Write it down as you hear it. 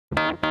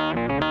Hello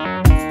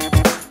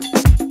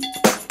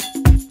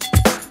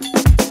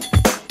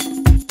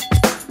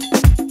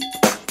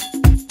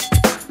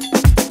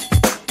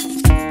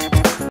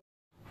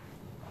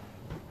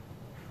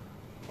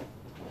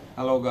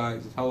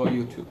guys, hello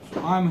YouTube.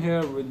 So I'm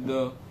here with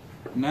the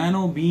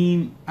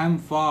Nanobeam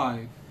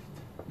M5.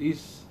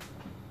 This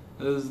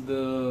is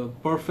the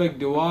perfect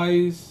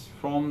device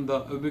from the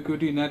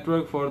Ubiquiti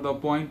network for the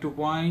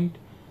point-to-point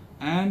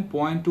and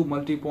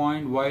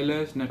point-to-multipoint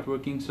wireless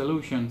networking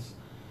solutions.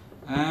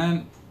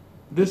 And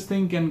this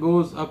thing can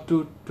goes up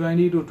to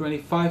 20 to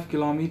 25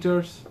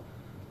 kilometers.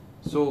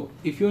 So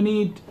if you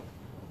need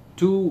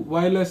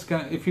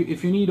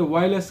if you need a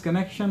wireless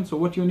connection, so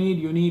what you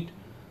need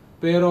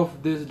pair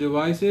of these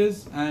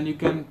devices, and you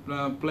can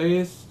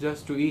place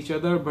just to each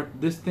other, but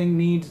this thing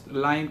needs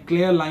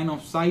clear line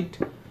of sight,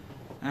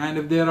 and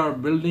if there are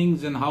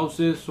buildings and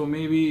houses, so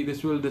maybe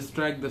this will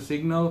distract the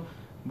signal.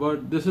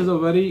 But this is a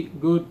very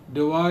good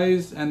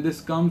device, and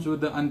this comes with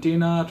the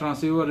antenna,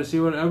 transceiver,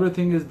 receiver,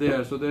 everything is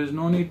there, so there is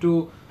no need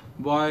to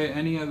buy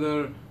any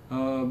other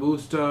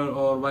booster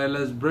or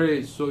wireless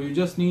bridge. So you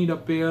just need a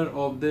pair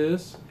of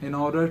this in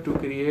order to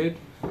create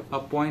a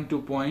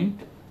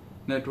point-to-point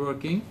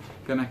networking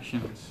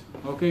connections.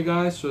 Okay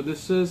guys, so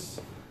this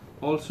is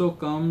also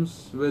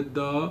comes with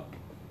the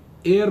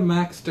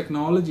airMAX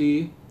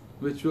technology,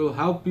 which will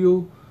help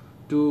you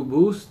to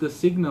boost the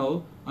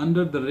signal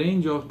under the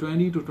range of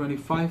 20 to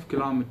 25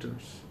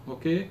 kilometers.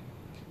 Okay,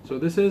 so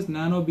this is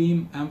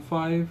Nanobeam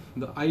M5,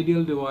 the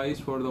ideal device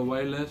for the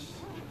wireless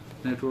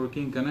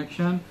networking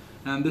connection,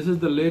 and this is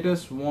the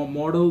latest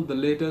model, the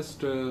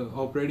latest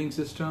operating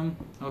system.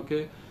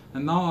 Okay,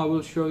 and now I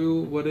will show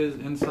you what is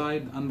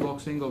inside the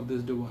unboxing of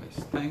this device.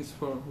 Thanks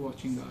for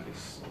watching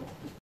guys.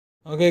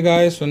 Okay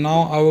guys, so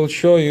now I will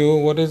show you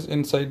what is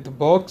inside the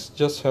box.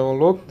 Just have a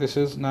look. This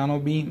is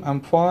Nanobeam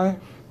M5.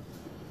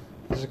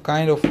 It's a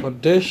kind of a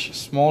dish,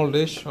 small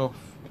dish of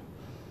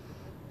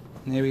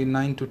maybe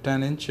 9 to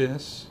 10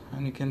 inches,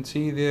 and you can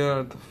see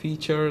there the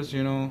features,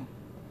 you know,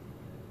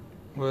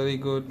 very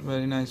good,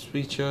 very nice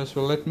features.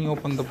 So let me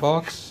open the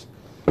box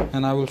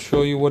and I will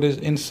show you what is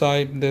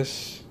inside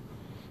this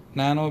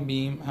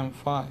Nanobeam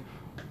M5.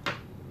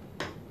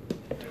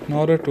 In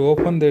order to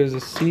open, there is a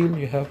seal.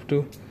 You have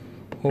to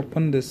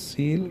open this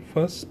seal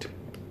first.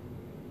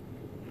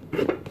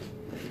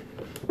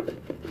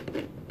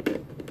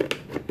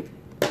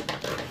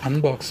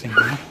 Unboxing,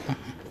 huh?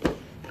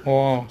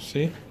 Wow,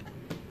 see,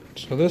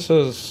 so this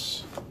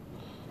is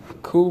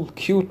cool,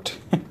 cute.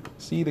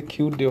 See the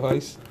cute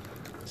device,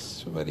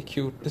 it's very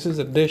cute. This is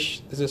a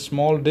dish, this is a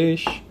small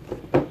dish,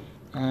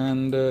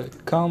 and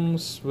it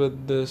comes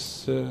with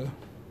this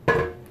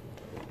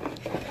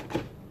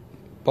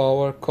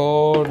power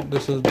cord.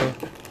 This is the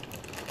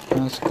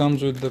it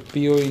comes with the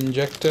PO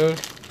injector,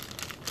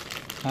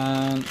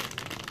 and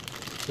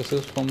this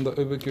is from the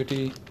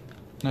Ubiquiti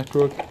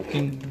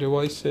networking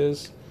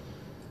devices.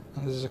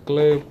 And this is a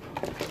clip.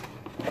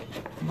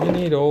 You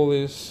need all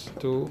this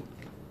to,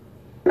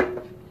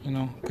 you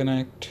know,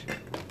 connect.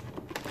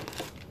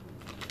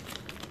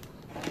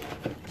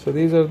 So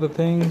these are the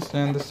things,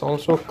 and this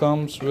also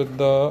comes with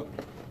the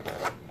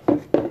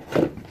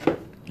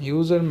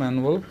user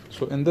manual.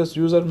 So in this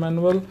user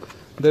manual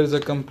there is a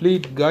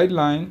complete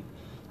guideline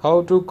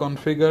how to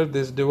configure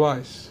this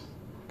device.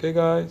 Okay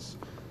guys,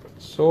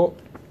 so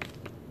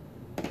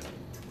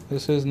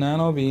this is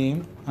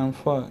Nanobeam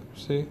M5.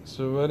 See, it's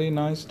a very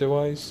nice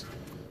device,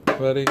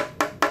 very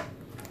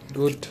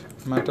good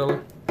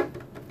metal.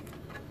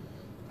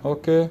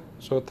 Okay,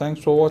 so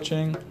thanks for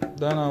watching.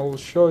 Then I will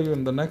show you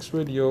in the next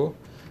video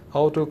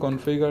how to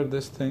configure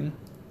this thing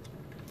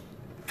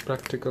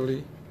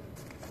practically.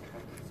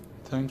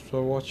 Thanks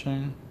for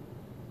watching.